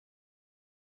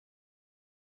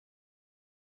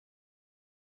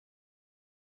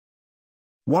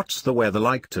What's the weather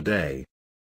like today?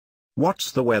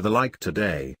 What's the weather like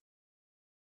today?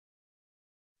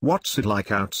 What's it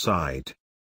like outside?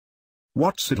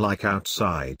 What's it like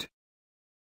outside?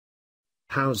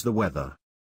 How's the weather?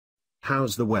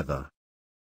 How's the weather?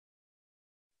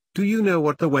 Do you know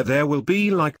what the weather will be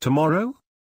like tomorrow?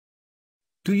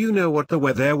 Do you know what the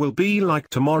weather will be like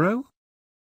tomorrow?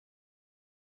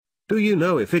 Do you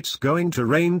know if it's going to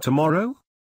rain tomorrow?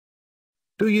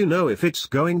 Do you know if it's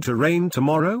going to rain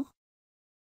tomorrow?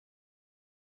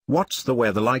 What's the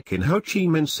weather like in Ho Chi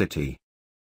Minh City?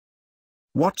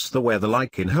 What's the weather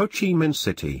like in Ho Chi Minh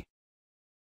City?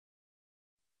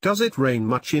 Does it rain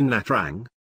much in Nha Trang?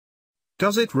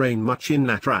 Does it rain much in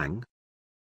Nha Trang?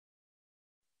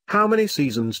 How many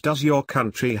seasons does your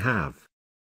country have?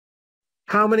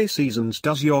 How many seasons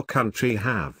does your country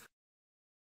have?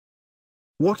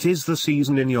 What is the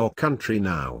season in your country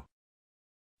now?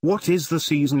 What is the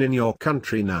season in your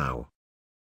country now?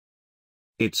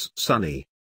 It's sunny.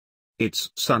 It's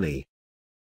sunny.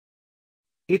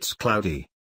 It's cloudy.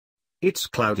 It's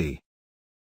cloudy.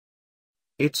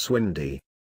 It's windy.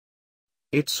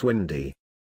 It's windy.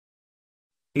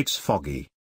 It's foggy.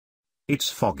 It's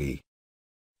foggy.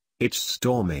 It's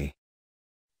stormy.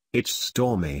 It's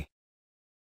stormy.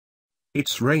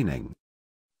 It's raining.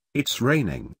 It's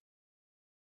raining.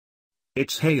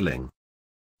 It's hailing.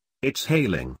 It's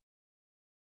hailing.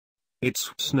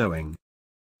 It's snowing.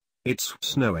 It's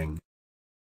snowing.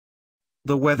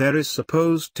 The weather is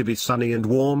supposed to be sunny and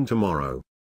warm tomorrow.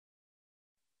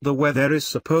 The weather is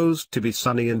supposed to be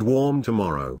sunny and warm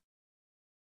tomorrow.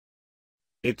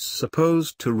 It's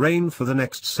supposed to rain for the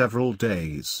next several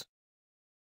days.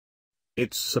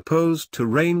 It's supposed to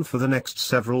rain for the next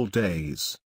several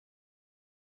days.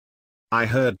 I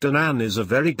heard Da Nang is a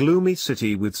very gloomy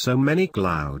city with so many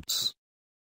clouds.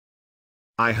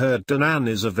 I heard Da Nang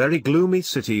is a very gloomy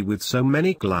city with so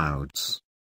many clouds.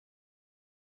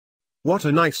 What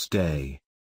a nice day.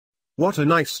 What a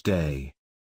nice day.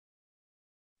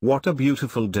 What a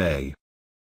beautiful day.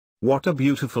 What a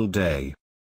beautiful day.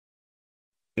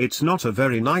 It's not a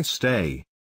very nice day.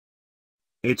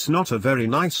 It's not a very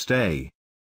nice day.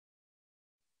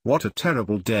 What a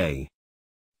terrible day.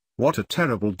 What a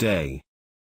terrible day.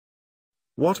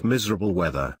 What miserable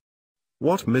weather.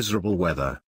 What miserable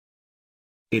weather.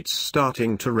 It's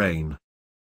starting to rain.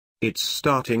 It's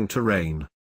starting to rain.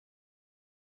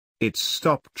 It's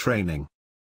stopped raining.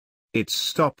 It's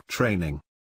stopped raining.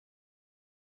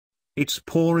 It's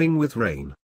pouring with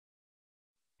rain.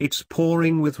 It's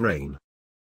pouring with rain.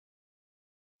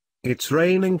 It's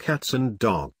raining cats and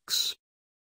dogs.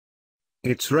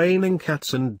 It's raining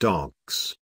cats and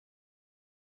dogs.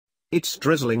 It's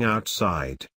drizzling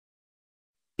outside.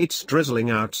 It's drizzling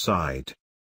outside.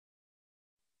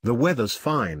 The weather's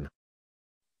fine.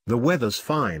 The weather's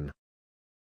fine.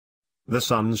 The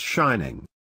sun's shining.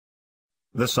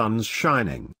 The sun's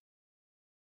shining.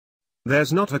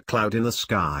 There's not a cloud in the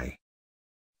sky.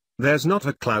 There's not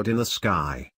a cloud in the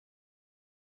sky.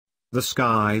 The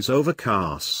sky's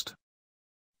overcast.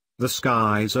 The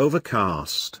sky's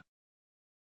overcast.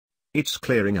 It's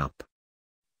clearing up.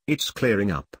 It's clearing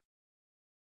up.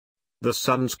 The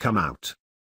sun's come out.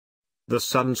 The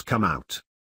sun's come out.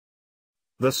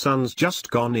 The sun's just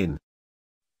gone in.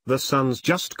 The sun's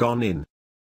just gone in.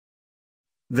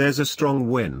 There's a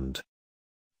strong wind.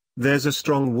 There's a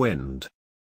strong wind.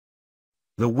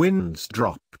 The wind's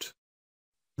dropped.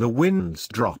 The wind's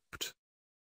dropped.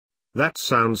 That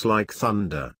sounds like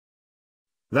thunder.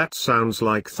 That sounds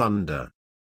like thunder.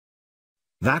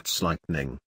 That's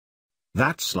lightning.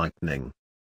 That's lightning.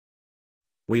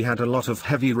 We had a lot of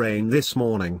heavy rain this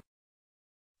morning.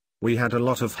 We had a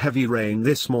lot of heavy rain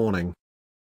this morning.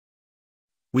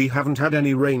 We haven't had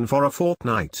any rain for a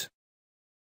fortnight.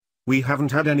 We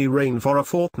haven't had any rain for a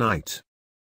fortnight.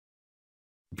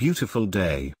 Beautiful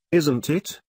day, isn't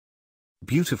it?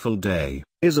 Beautiful day,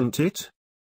 isn't it?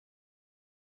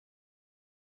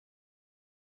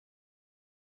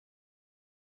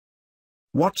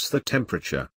 What's the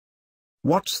temperature?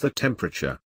 What's the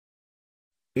temperature?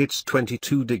 It's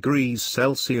 22 degrees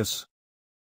Celsius.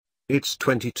 It's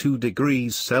 22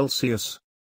 degrees Celsius.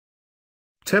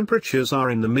 Temperatures are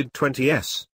in the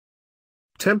mid-20s.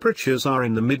 Temperatures are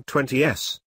in the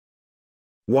mid-20s.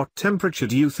 What temperature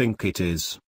do you think it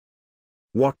is?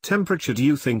 What temperature do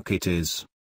you think it is?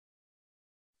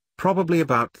 Probably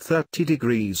about 30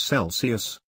 degrees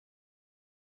Celsius.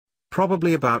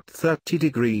 Probably about 30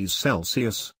 degrees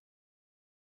Celsius.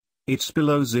 It's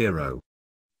below zero.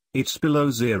 It's below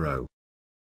zero.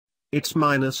 It's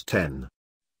 -10.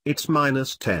 It's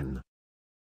 -10.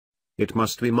 It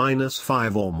must be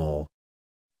 -5 or more.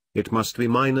 It must be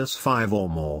 -5 or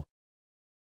more.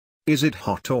 Is it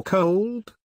hot or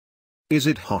cold? Is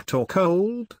it hot or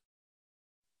cold?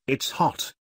 It's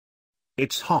hot.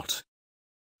 It's hot.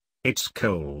 It's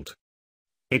cold.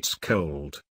 It's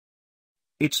cold.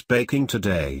 It's baking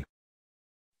today.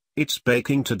 It's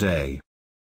baking today.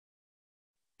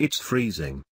 It's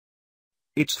freezing.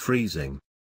 It's freezing.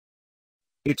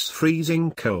 It's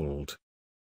freezing cold.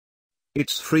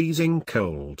 It's freezing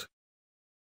cold.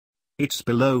 It's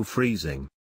below freezing.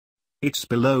 It's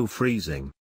below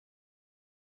freezing.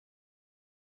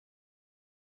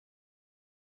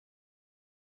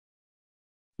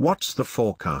 What's the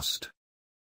forecast?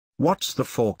 What's the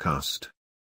forecast?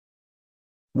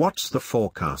 What's the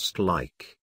forecast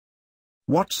like?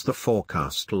 What's the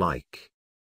forecast like?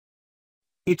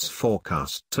 It's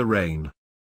forecast to rain.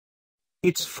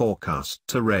 It's forecast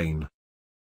to rain.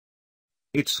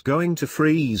 It's going to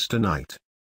freeze tonight.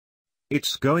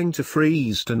 It's going to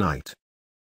freeze tonight.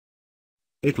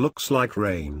 It looks like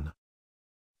rain.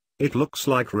 It looks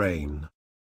like rain.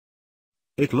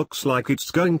 It looks like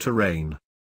it's going to rain.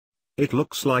 It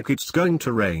looks like it's going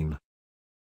to rain.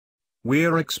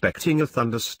 We're expecting a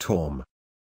thunderstorm.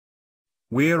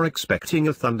 We're expecting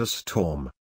a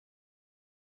thunderstorm.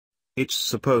 It's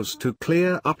supposed to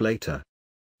clear up later.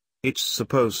 It's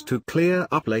supposed to clear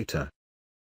up later.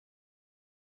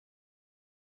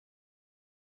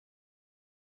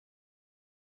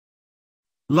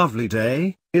 Lovely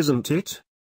day, isn't it?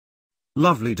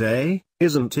 Lovely day,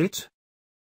 isn't it?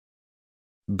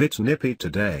 Bit nippy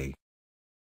today.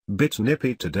 Bit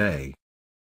nippy today.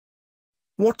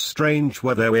 What strange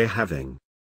weather we're having.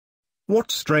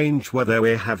 What strange weather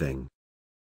we're having.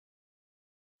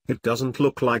 It doesn't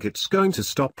look like it's going to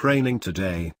stop raining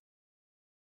today.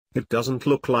 It doesn't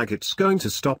look like it's going to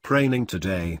stop raining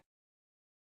today.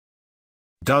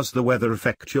 Does the weather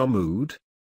affect your mood?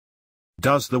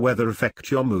 Does the weather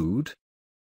affect your mood?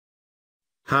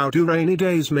 How do rainy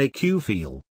days make you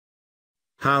feel?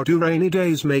 How do rainy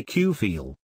days make you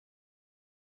feel?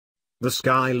 The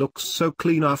sky looks so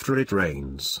clean after it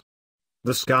rains.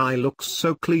 The sky looks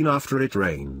so clean after it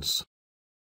rains.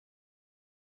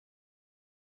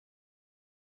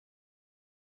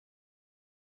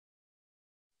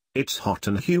 It's hot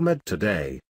and humid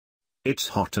today. It's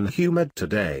hot and humid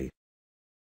today.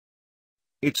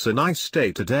 It's a nice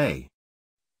day today.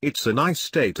 It's a nice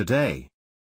day today.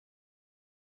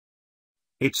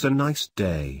 It's a nice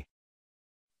day.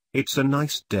 It's a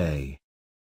nice day.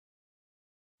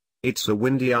 It's a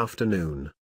windy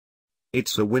afternoon.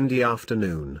 It's a windy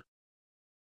afternoon.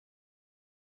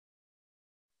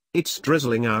 It's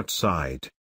drizzling outside.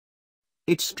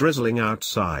 It's drizzling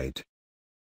outside.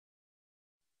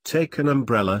 Take an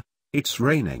umbrella, it's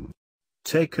raining.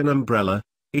 Take an umbrella,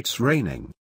 it's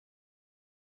raining.